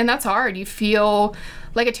 And that's hard. You feel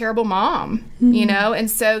like a terrible mom, and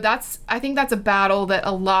so I think that's a battle that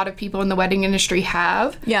a lot of people in the wedding industry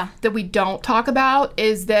have that we don't talk about,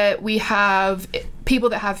 is that we have people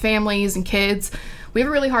that have families and kids. We have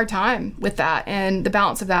a really hard time with that and the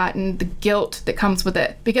balance of that and the guilt that comes with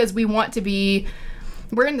it because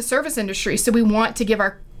we're in the service industry, so we want to give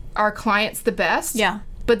our clients the best.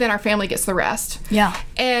 but then our family gets the rest. Yeah.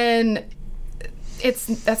 And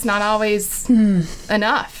that's not always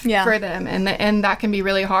enough for them, and that can be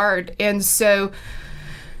really hard. And so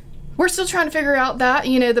we're still trying to figure out that,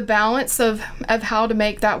 the balance of how to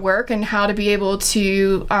make that work and how to be able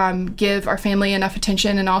to give our family enough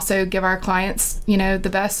attention and also give our clients, the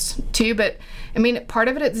best too. But I mean, part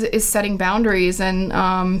of it is setting boundaries, and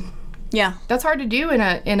that's hard to do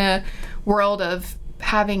in a world of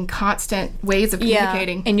having constant ways of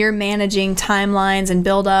communicating. And you're managing timelines and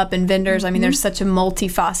build up and vendors. I mean, there's such a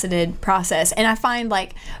multifaceted process. And I find,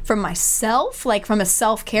 like, for myself, like from a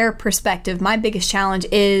self-care perspective, my biggest challenge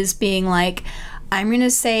is being like, I'm going to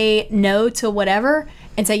say no to whatever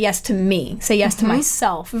and say yes to me, say yes to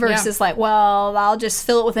myself, versus like, well, I'll just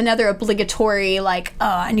fill it with another obligatory, like, oh,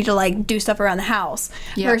 I need to like do stuff around the house,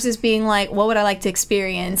 versus being like, what would I like to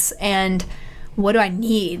experience, and what do I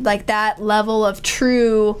need? Like that level of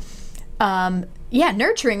true,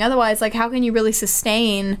 nurturing. Otherwise, like, how can you really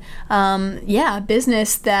sustain, a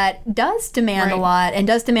business that does demand a lot, and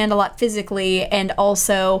does demand a lot physically, and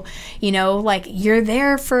also, like, you're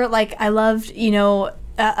there for, like, I loved,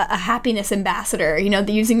 a happiness ambassador,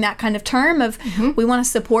 using that kind of term of, we want to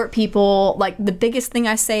support people. Like, the biggest thing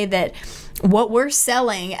I say that what we're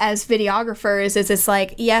selling as videographers is, it's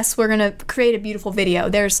like, yes, we're going to create a beautiful video.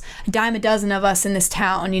 There's a dime a dozen of us in this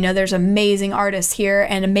town. There's amazing artists here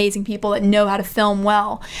and amazing people that know how to film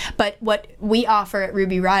well. But what we offer at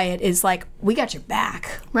Ruby Riot is like, we got your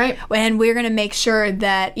back. Right. And we're going to make sure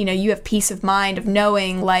that, you have peace of mind of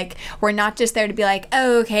knowing, like, we're not just there to be like,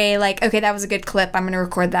 oh, okay, that was a good clip, I'm going to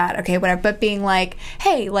record that. Okay, whatever. But being like,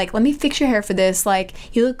 hey, like, let me fix your hair for this.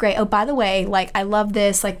 Like, you look great. Oh, by the way, like, I love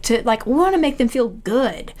this. Like, we want to make them feel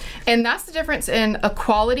good. And that's the difference in a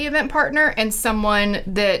quality event partner and someone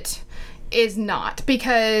that is not,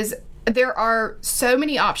 because there are so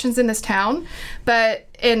many options in this town,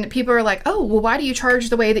 and people are like, oh, well, why do you charge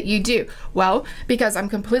the way that you do? Well, because I'm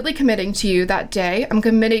completely committing to you that day. I'm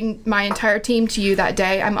committing my entire team to you that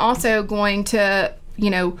day. I'm also going to,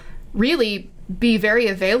 really be very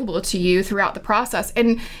available to you throughout the process.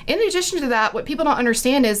 And in addition to that, what people don't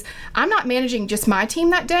understand is I'm not managing just my team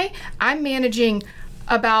that day. I'm managing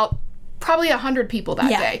about probably 100 people that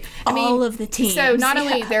day. I mean, all of the teams. So not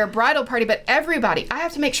only their bridal party, but everybody. I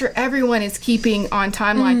have to make sure everyone is keeping on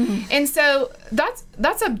timeline. And so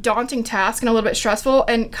that's a daunting task and a little bit stressful.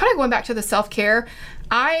 And kind of going back to the self-care,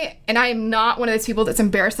 I am not one of those people that's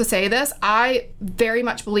embarrassed to say this. I very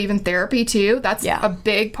much believe in therapy too. That's a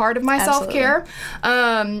big part of my self-care.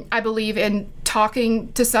 I believe in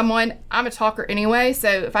talking to someone. I'm a talker anyway, so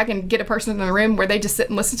if I can get a person in the room where they just sit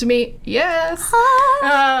and listen to me, yes.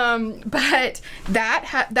 But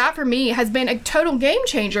that for me has been a total game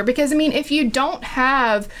changer, because I mean, if you don't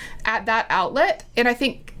have at that outlet, and I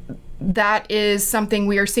think that is something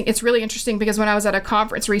we are seeing. It's really interesting, because when I was at a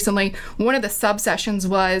conference recently, one of the sub-sessions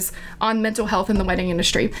was on mental health in the wedding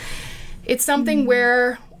industry. It's something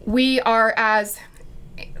where we are, as,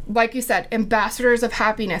 like you said, ambassadors of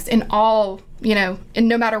happiness in all, and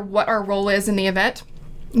no matter what our role is in the event,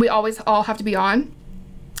 we always all have to be on.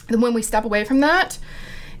 And when we step away from that,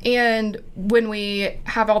 and when we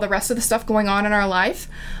have all the rest of the stuff going on in our life,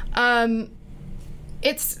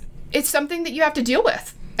 it's something that you have to deal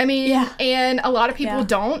with. I mean, and a lot of people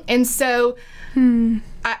don't. And so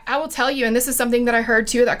I will tell you, and this is something that I heard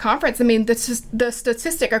too at that conference. I mean, this is the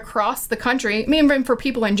statistic across the country, I mean, even for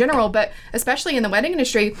people in general, but especially in the wedding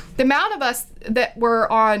industry, the amount of us that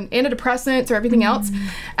were on antidepressants or everything else,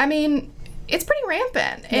 I mean, it's pretty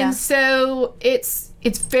rampant. And so it's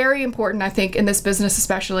very important, I think, in this business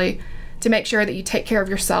especially, to make sure that you take care of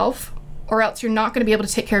yourself, or else you're not going to be able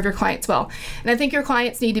to take care of your clients well. And I think your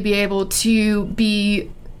clients need to be able to be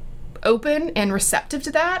open and receptive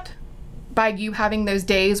to that by you having those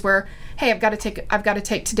days where, hey, I've got to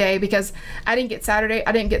take today because I didn't get Saturday,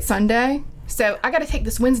 I didn't get Sunday, so I got to take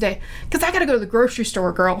this Wednesday because I got to go to the grocery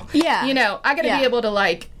store, girl. Yeah. I got to be able to,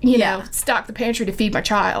 like, stock the pantry to feed my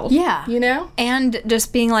child. Yeah. And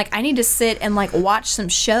just being like, I need to sit and, like, watch some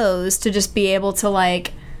shows to just be able to,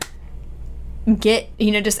 like, get,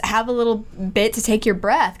 just have a little bit to take your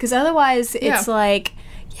breath, because otherwise it's like,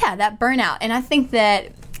 that burnout. And I think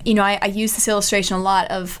that, I use this illustration a lot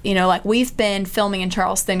of, like, we've been filming in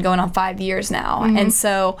Charleston going on 5 years now. And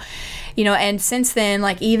so, and since then,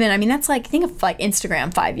 like, even, I mean, that's like, think of like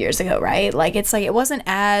Instagram 5 years ago, right? Like, it's like, it wasn't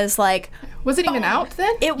as like, was it even out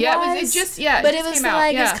then? It was. It just was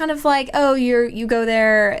like, it's kind of like, oh, you go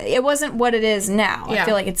there. It wasn't what it is now. I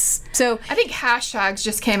feel like it's, so. I think hashtags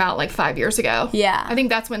just came out like 5 years ago. Yeah. I think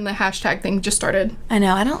that's when the hashtag thing just started. I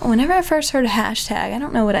know. Whenever I first heard a hashtag, I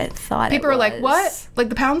don't know what I thought People were like, what? Like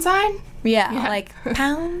the pound sign? like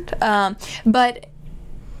pound. But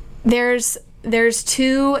there's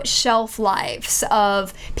 2 shelf lives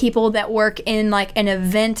of people that work in like an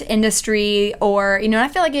event industry, or and I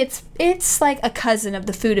feel like it's like a cousin of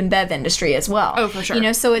the food and bev industry as well. Oh, for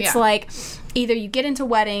sure. So it's like either you get into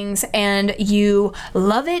weddings and you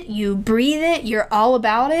love it, you breathe it, you're all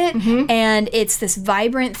about it, and it's this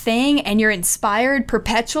vibrant thing and you're inspired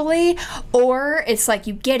perpetually, or it's like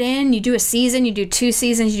you get in, you do a season, you do 2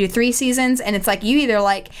 seasons, you do 3 seasons, and it's like you either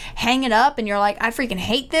like hang it up and you're like, I freaking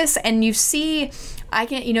hate this, and you see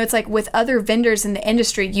it's like with other vendors in the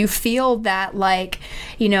industry, you feel that like,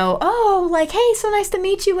 oh, like, hey, so nice to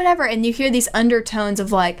meet you, whatever. And you hear these undertones of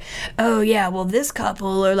like, oh yeah, well this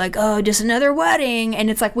couple, or like, oh, just another wedding. And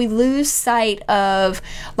it's like we lose sight of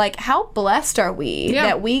like, how blessed are we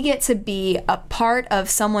that we get to be a part of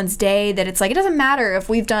someone's day, that it's like, it doesn't matter if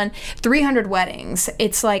we've done 300 weddings.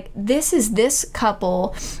 It's like, this is this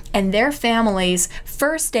couple and their family's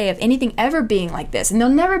first day of anything ever being like this. And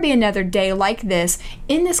there'll never be another day like this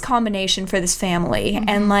in this combination for this family.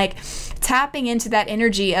 And like tapping into that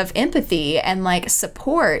energy of empathy and like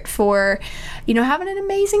support for, having an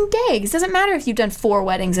amazing day. Because it doesn't matter if you've done 4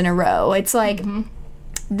 weddings in a row. It's like,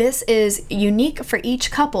 this is unique for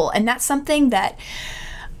each couple. And that's something that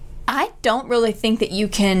I don't really think that you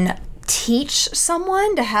can teach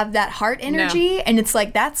someone to have that heart energy. No. And it's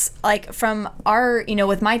like, that's like from our,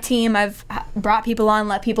 with my team, I've brought people on,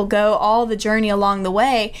 let people go, all the journey along the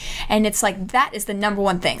way. And it's like, that is the number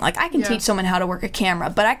one thing. Like I can teach someone how to work a camera,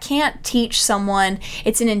 but I can't teach someone.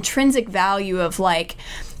 It's an intrinsic value of like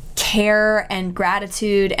care and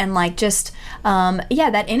gratitude and like just,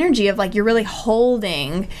 that energy of like, you're really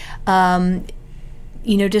holding,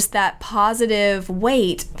 just that positive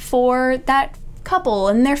weight for that couple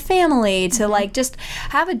and their family to like just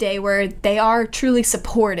have a day where they are truly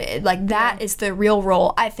supported. Like that is the real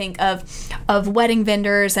role, I think, of wedding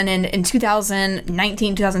vendors. And in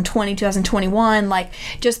 2019, 2020, 2021, like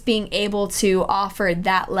just being able to offer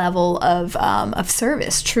that level of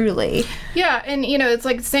service truly. Yeah. And it's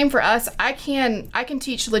like the same for us. I can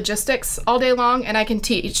teach logistics all day long, and I can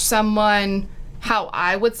teach someone how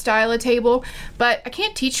I would style a table, but I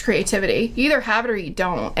can't teach creativity. You either have it or you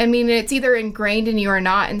don't. I mean, it's either ingrained in you or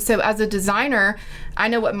not. And so as a designer, I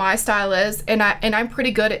know what my style is, and I'm pretty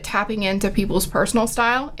good at tapping into people's personal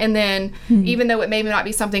style. And then even though it may not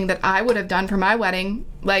be something that I would have done for my wedding,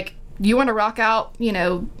 like, you want to rock out,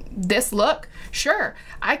 this look? Sure,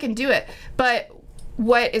 I can do it. But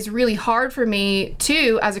what is really hard for me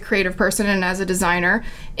too, as a creative person and as a designer,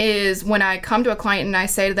 is when I come to a client and I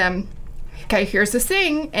say to them, okay, here's this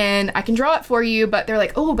thing, and I can draw it for you, but they're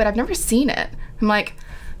like, oh, but I've never seen it. I'm like,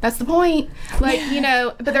 that's the point. Like,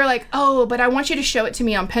 but they're like, oh, but I want you to show it to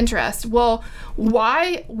me on Pinterest. Well,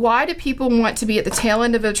 why do people want to be at the tail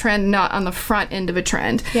end of a trend, not on the front end of a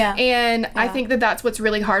trend? Yeah. And I think that that's what's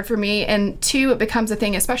really hard for me. And 2, it becomes a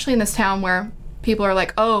thing, especially in this town where people are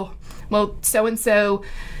like, oh, well, so-and-so,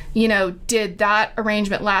 did that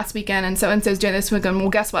arrangement last weekend, and so-and-so's doing this weekend. Well,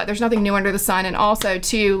 guess what? There's nothing new under the sun. And also,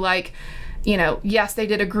 too, like, yes, they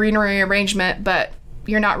did a greenery arrangement, but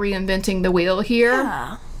you're not reinventing the wheel here.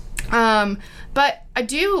 Yeah. But I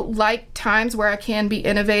do like times where I can be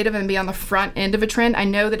innovative and be on the front end of a trend. I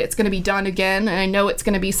know that it's going to be done again, and I know it's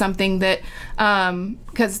going to be something that,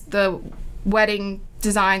 because the wedding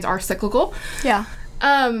designs are cyclical. Yeah.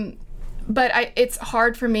 But it's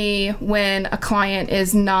hard for me when a client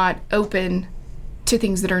is not open to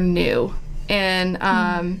things that are new.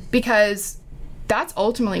 And because that's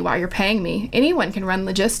ultimately why you're paying me. Anyone can run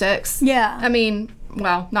logistics. Yeah. I mean,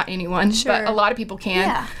 well, not anyone, but a lot of people can.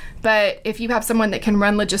 Yeah. But if you have someone that can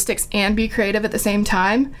run logistics and be creative at the same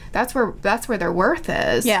time, that's where their worth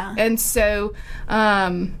is. Yeah. And so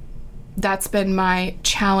that's been my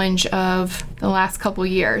challenge of the last couple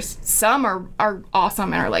years. Some are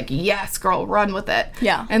awesome and are like, yes, girl, run with it.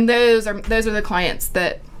 Yeah. And those are the clients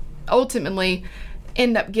that ultimately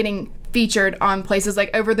end up getting featured on places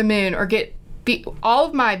like Over the Moon, or all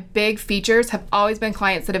of my big features have always been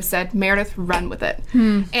clients that have said, Meredith, run with it.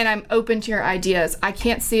 And I'm open to your ideas. I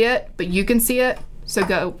can't see it, but you can see it, so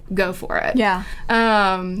go for it. Yeah.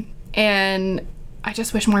 And I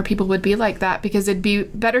just wish more people would be like that, because it'd be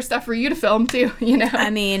better stuff for you to film too,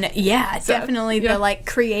 I mean, definitely the like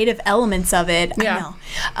creative elements of it. Yeah.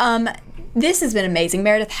 I know. This has been amazing.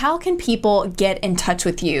 Meredith, how can people get in touch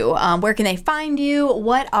with you? Where can they find you?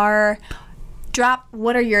 What are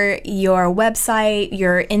what are your website,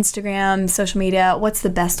 your Instagram, social media? What's the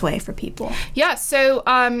best way for people? Yeah, so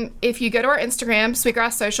if you go to our Instagram,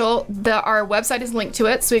 Sweetgrass Social, our website is linked to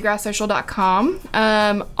it, sweetgrasssocial.com.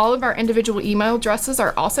 All of our individual email addresses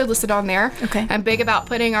are also listed on there. Okay. I'm big about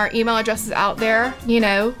putting our email addresses out there.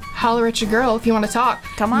 Holler at your girl if you want to talk.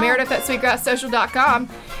 Come on. Meredith at sweetgrasssocial.com.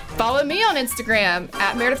 Follow me on Instagram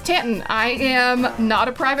at Meredith Tanton. I am not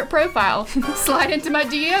a private profile. Slide into my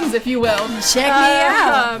DMs if you will. Check me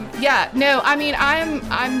out.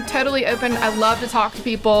 I'm totally open. I love to talk to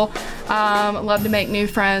people. I love to make new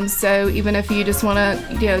friends. So even if you just want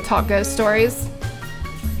to, talk ghost stories,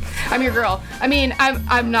 I'm your girl. I mean,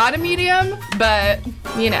 I'm not a medium, but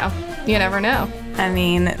you never know. I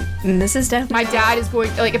mean, this is definitely... My dad is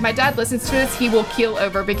going... if my dad listens to this, he will keel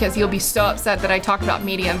over because he'll be so upset that I talked about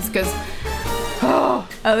mediums because...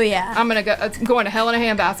 Oh, yeah. I'm going to hell in a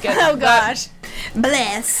handbasket. Oh, gosh.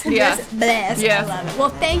 Bless. Yeah. Just bless. Yeah. I love it. Well,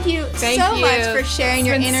 thank you so much for sharing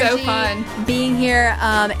your energy. It's been so fun. Being here.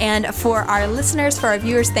 And for our listeners, for our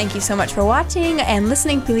viewers, thank you so much for watching and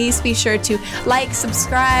listening. Please be sure to like,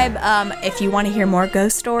 subscribe. If you want to hear more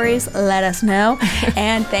ghost stories, let us know.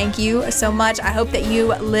 And thank you so much. I hope that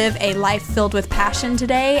you live a life filled with passion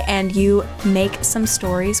today and you make some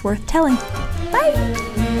stories worth telling.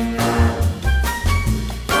 Bye.